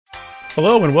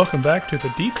Hello and welcome back to the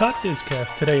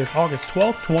disCast. Today is August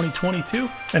 12th, 2022,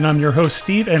 and I'm your host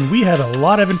Steve, and we had a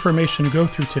lot of information to go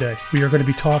through today. We are going to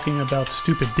be talking about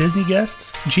stupid Disney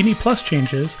guests, Genie Plus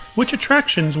changes, which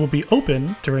attractions will be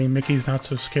open during Mickey's Not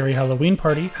So Scary Halloween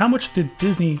Party, how much did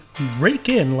Disney rake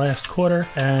in last quarter,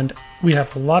 and we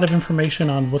have a lot of information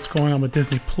on what's going on with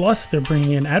Disney Plus. They're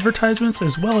bringing in advertisements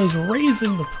as well as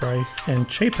raising the price, and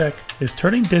Chapek is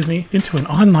turning Disney into an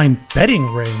online betting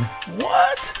ring.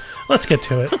 What? Let's get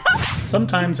to it.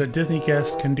 Sometimes a Disney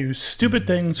guest can do stupid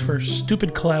things for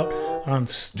stupid clout on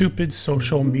stupid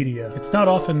social media. It's not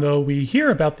often, though, we hear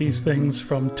about these things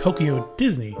from Tokyo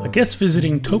Disney. A guest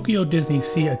visiting Tokyo Disney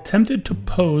Sea attempted to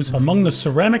pose among the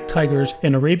ceramic tigers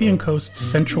in Arabian Coast's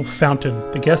central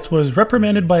fountain. The guest was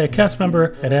reprimanded by a cast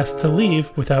member and asked to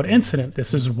leave without incident.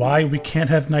 This is why we can't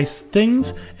have nice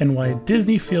things and why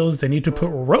Disney feels they need to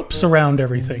put ropes around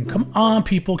everything. Come on,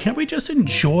 people, can't we just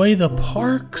enjoy the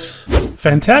parks?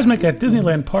 Fantasmic at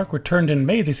Disneyland Park returned in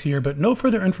May this year, but no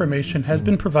further information has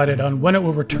been provided on when it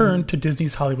will return to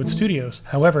Disney's Hollywood studios.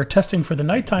 However, testing for the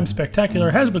Nighttime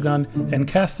Spectacular has begun and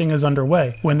casting is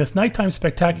underway. When this Nighttime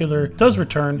Spectacular does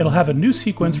return, it'll have a new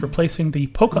sequence replacing the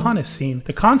Pocahontas scene.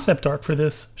 The concept art for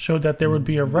this showed that there would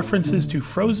be references to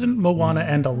Frozen, Moana,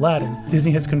 and Aladdin.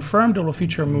 Disney has confirmed it will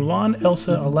feature Mulan,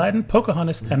 Elsa, Aladdin,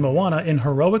 Pocahontas, and Moana in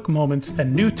heroic moments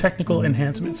and new technical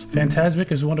enhancements.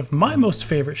 Fantasmic is one of my most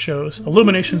favorite shows.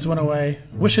 Illuminations went away,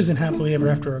 Wishes and Happily Ever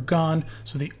After are gone,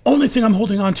 so the only thing I'm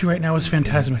holding on to right now is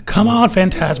Fantasmic. Come on,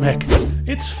 Fantasmic!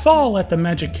 It's fall at the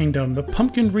Magic Kingdom. The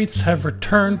pumpkin wreaths have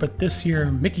returned, but this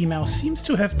year Mickey Mouse seems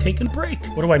to have taken a break.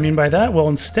 What do I mean by that? Well,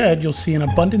 instead, you'll see an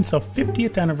abundance of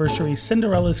 50th anniversary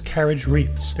Cinderella's carriage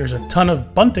wreaths. There's a ton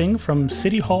of bunting from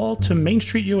City Hall to Main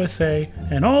Street USA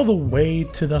and all the way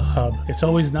to the Hub. It's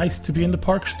always nice to be in the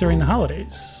parks during the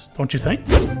holidays, don't you think?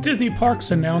 Disney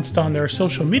Parks announced on their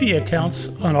social media accounts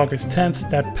on August 10th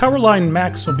that Powerline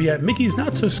Max will be at Mickey's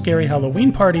Not So Scary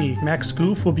Halloween Party. Max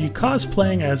Goof will be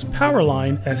cosplaying as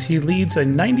Powerline as he leads a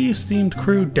 90s themed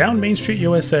crew down Main Street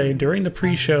USA during the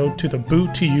pre-show to the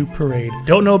Boo to You parade.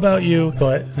 Don't know about you,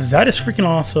 but that is freaking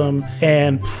awesome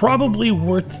and probably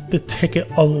worth the ticket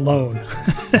alone.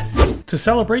 To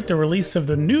celebrate the release of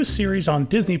the new series on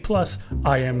Disney Plus,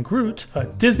 I Am Groot, a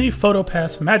Disney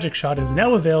PhotoPass Magic Shot is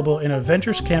now available in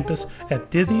Avengers Campus at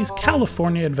Disney's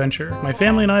California Adventure. My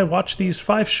family and I watched these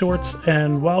 5 shorts,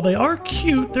 and while they are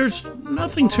cute, there's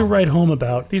nothing to write home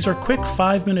about. These are quick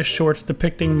 5-minute shorts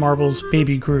depicting Marvel's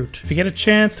Baby Groot. If you get a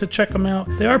chance to check them out,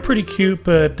 they are pretty cute,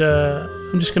 but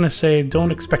I'm just gonna say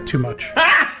don't expect too much.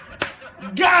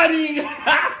 Got him!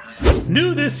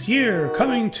 New this year,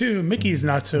 coming to Mickey's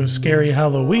Not So Scary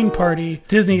Halloween Party,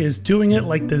 Disney is doing it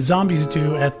like the zombies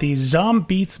do at the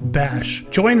Zombeats Bash.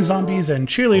 Join zombies and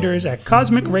cheerleaders at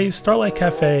Cosmic Ray's Starlight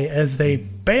Cafe as they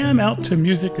bam out to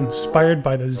music inspired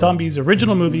by the Zombies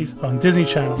original movies on Disney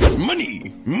Channel.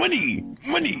 Money, money,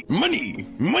 money, money,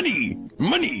 money,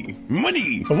 money,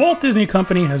 money. The Walt Disney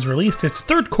Company has released its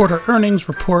third quarter earnings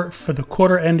report for the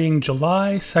quarter ending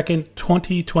July 2nd,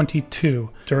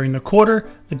 2022. During the quarter,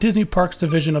 the Disney Parks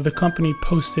division of the company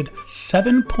posted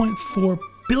 $7.4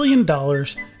 billion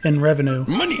in revenue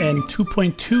and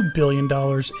 $2.2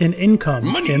 billion in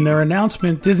income. In their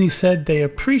announcement, Disney said they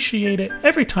appreciate it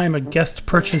every time a guest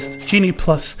purchased Genie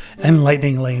Plus and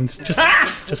Lightning Lanes.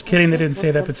 Just kidding, they didn't say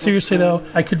that, but seriously though,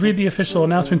 I could read the official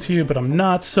announcement to you, but I'm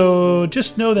not, so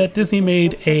just know that Disney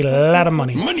made a lot of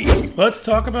money. Let's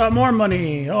talk about more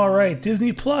money. Alright,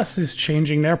 Disney Plus is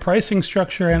changing their pricing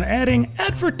structure and adding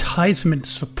advertisement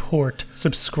support.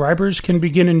 Subscribers can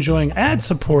begin enjoying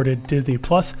ad-supported Disney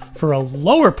Plus for a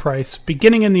lower price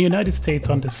beginning in the United States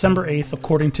on December 8th,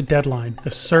 according to Deadline.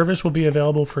 The service will be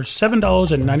available for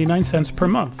 $7.99 per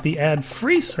month. The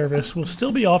ad-free service will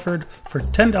still be offered for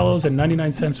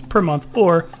 $10.99 per month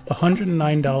or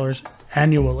 $109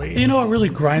 annually. You know what really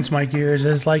grinds my gears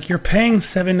is like you're paying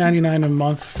 $7.99 a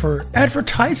month for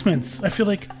advertisements. I feel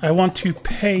like I want to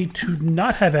pay to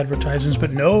not have advertisements,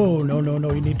 but no,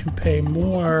 you need to pay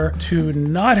more to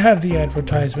not have the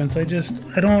advertisements.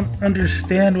 I don't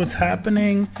understand what's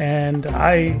happening, and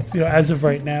as of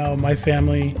right now, my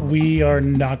family, we are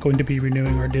not going to be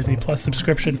renewing our Disney Plus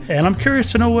subscription, and I'm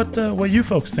curious to know what you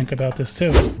folks think about this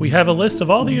too. We have a list of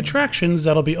all the attractions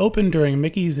that'll be open during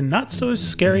Mickey's Not So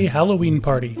Scary Halloween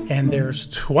Party, and there's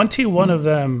 21 of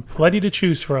them, plenty to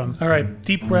choose from. All right,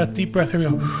 deep breath, here we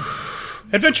go.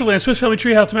 Adventureland, Swiss Family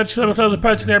Treehouse, Magic Circle, the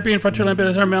Pirates of the Caribbean, Frontierland,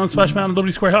 Banner Mountain, Splash Mountain,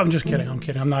 Liberty Square. I'm just kidding.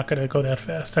 I'm not going to go that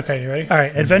fast. Okay, you ready? All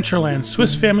right. Adventureland,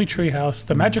 Swiss Family Treehouse,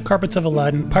 the Magic Carpets of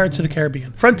Aladdin, Pirates of the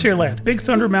Caribbean. Frontierland, Big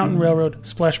Thunder Mountain Railroad,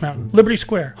 Splash Mountain, Liberty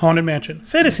Square, Haunted Mansion.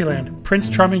 Fantasyland, Prince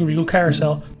Charming Regal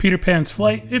Carousel, Peter Pan's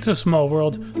Flight, It's a Small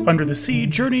World, Under the Sea,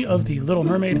 Journey of the Little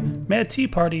Mermaid, Mad Tea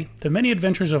Party, The Many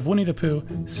Adventures of Winnie the Pooh,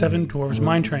 Seven Dwarfs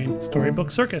Mine Train,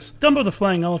 Storybook Circus, Dumbo the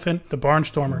Flying Elephant, The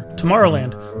Barnstormer,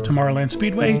 Tomorrowland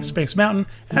Speedway, Space Mountain,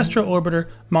 Astro Orbiter,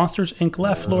 Monsters Inc.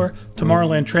 Laugh Floor,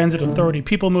 Tomorrowland Transit Authority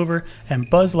People Mover, and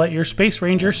Buzz Lightyear Space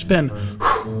Ranger Spin.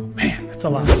 Whew, man, that's a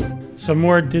lot. Some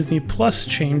more Disney Plus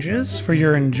changes for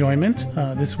your enjoyment.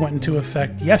 This went into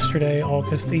effect yesterday,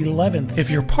 August 11th. If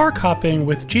you're park hopping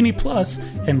with Genie Plus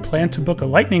and plan to book a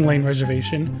Lightning Lane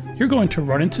reservation, you're going to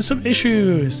run into some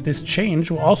issues. This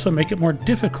change will also make it more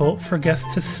difficult for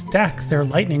guests to stack their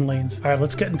Lightning Lanes. All right,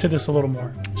 let's get into this a little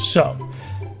more. So,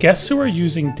 guests who are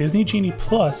using Disney Genie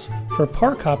Plus for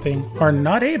park hopping are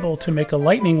not able to make a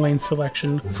Lightning Lane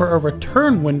selection for a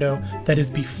return window that is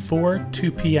before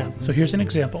 2 p.m. So here's an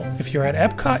example. If you're at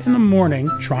Epcot in the morning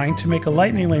trying to make a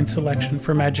Lightning Lane selection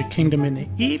for Magic Kingdom in the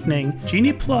evening,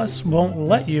 Genie Plus won't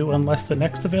let you unless the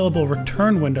next available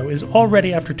return window is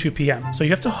already after 2 p.m. So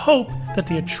you have to hope that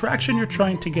the attraction you're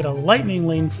trying to get a Lightning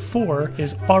Lane for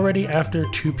is already after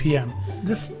 2 p.m.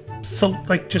 This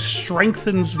just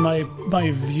strengthens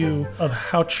my view of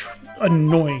how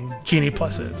annoying Genie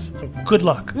Plus is. So good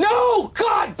luck. No!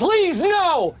 God, please,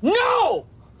 no! No!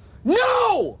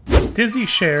 No! Disney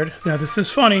shared, now this is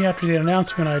funny after the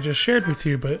announcement I just shared with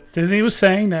you, but Disney was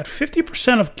saying that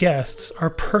 50% of guests are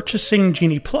purchasing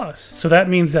Genie Plus. So that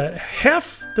means that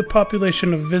half the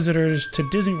population of visitors to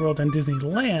Disney World and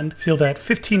Disneyland feel that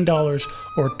 $15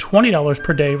 or $20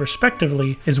 per day,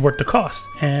 respectively, is worth the cost.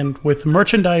 And with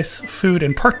merchandise, food,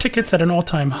 and park tickets at an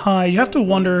all-time high, you have to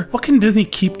wonder, what can Disney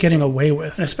keep getting away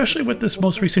with? And especially with this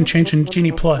most recent change in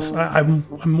Genie Plus, I'm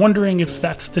wondering if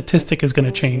that statistic is going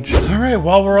to change. All right,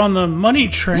 while we're on the money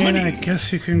train, I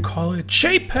guess you can call it,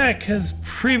 JPEG has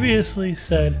previously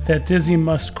said that Disney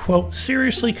must, quote,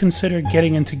 seriously consider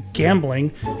getting into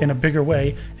gambling in a bigger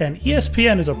way, and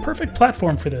ESPN is a perfect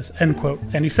platform for this, end quote.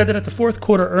 And he said that at the fourth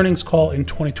quarter earnings call in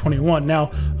 2021.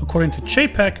 Now, according to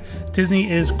JPEG,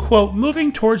 Disney is, quote,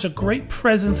 moving towards a great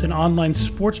presence in online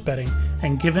sports betting,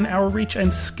 and given our reach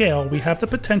and scale, we have the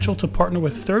potential to partner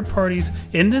with third parties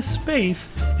in this space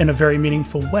in a very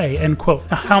meaningful way, end quote.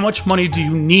 Now, how much money do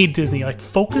you need, Disney?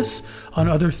 Focus on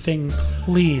other things,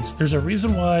 please. There's a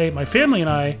reason why my family and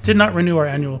I did not renew our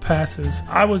annual passes.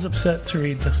 I was upset to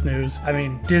read this news. I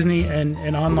mean, Disney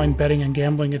and online betting and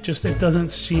gambling, it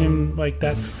doesn't seem like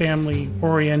that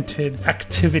family-oriented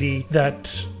activity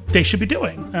that they should be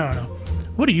doing. I don't know.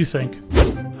 What do you think?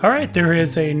 All right, there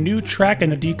is a new track in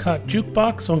the disCast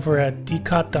jukebox over at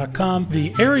discast.com.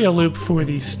 The area loop for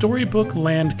the Storybook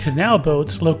Land canal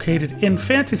boats located in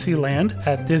Fantasyland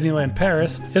at Disneyland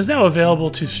Paris is now available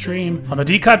to stream on the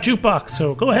disCast jukebox.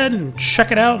 So go ahead and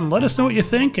check it out and let us know what you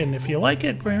think. And if you like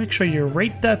it, make sure you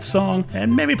rate that song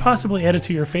and maybe possibly add it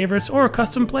to your favorites or a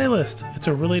custom playlist. It's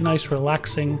a really nice,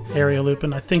 relaxing area loop,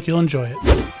 and I think you'll enjoy it.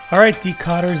 All right,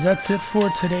 disCasters, that's it for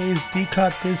today's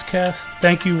disCast.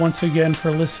 Thank you once again for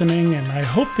listening, and I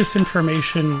hope this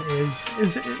information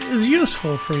is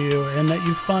useful for you and that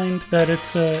you find that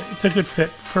it's a good fit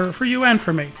for you and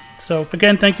for me. So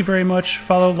again, thank you very much.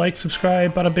 Follow, like,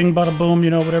 subscribe, bada bing, bada boom,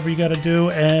 whatever you got to do,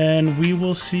 and we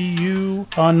will see you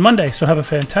on Monday. So have a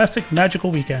fantastic,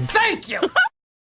 magical weekend. Thank you!